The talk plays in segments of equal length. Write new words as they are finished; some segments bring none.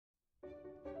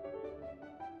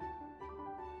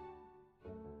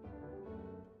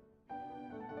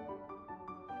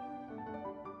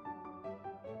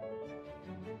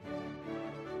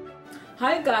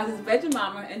Hi guys, it's Veggie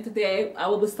Mama, and today I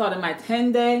will be starting my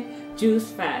 10-day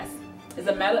juice fast. As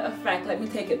a matter of fact, let me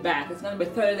take it back. It's going to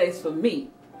be 30 days for me.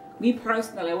 Me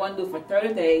personally, I want to do it for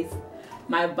 30 days.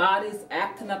 My body's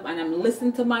acting up and I'm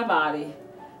listening to my body.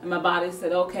 And my body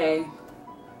said, okay,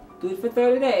 do it for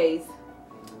 30 days.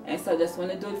 And so I just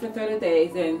want to do it for 30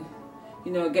 days and,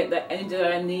 you know, get the energy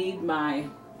that I need, my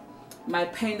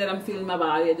pain that I'm feeling in my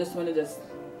body. I just want to just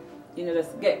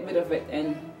get rid of it.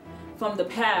 And from the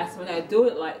past, when I do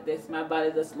it like this, my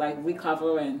body just like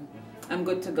recover and I'm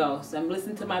good to go. So I'm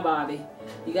listening to my body.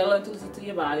 You gotta learn to listen to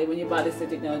your body. When your body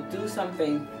says, you know, do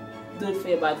something, do it for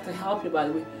your body, to help your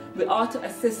body. We ought to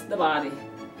assist the body.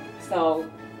 So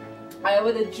I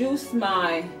already juiced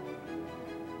my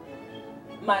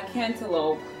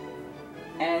cantaloupe,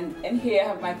 and in here I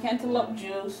have my cantaloupe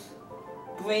juice,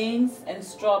 greens, and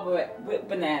strawberry with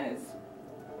bananas.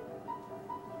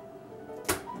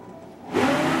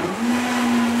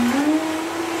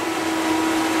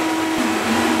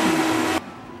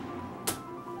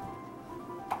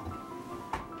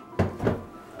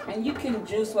 And you can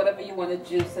juice whatever you want to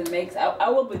juice and make. I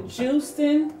will be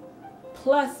juicing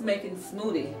plus making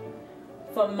smoothie.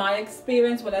 From my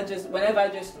experience, whenever I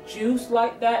just juice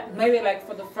like that, maybe like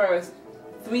for the first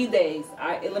 3 days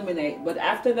I eliminate, but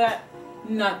after that,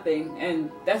 nothing,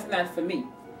 and that's not for me.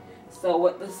 So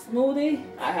with the smoothie,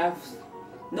 I have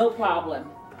no problem.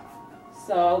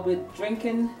 So I'll be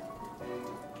drinking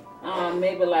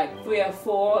maybe like 3 or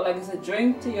 4, like it's a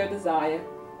drink to your desire.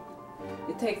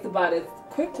 It takes about it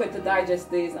quickly to digest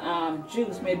these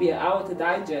juice, maybe an hour to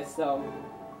digest. So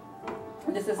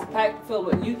this is packed filled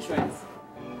with nutrients.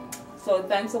 So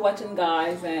thanks for watching,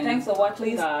 guys,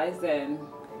 and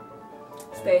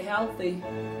stay healthy.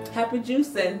 Happy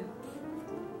juicing.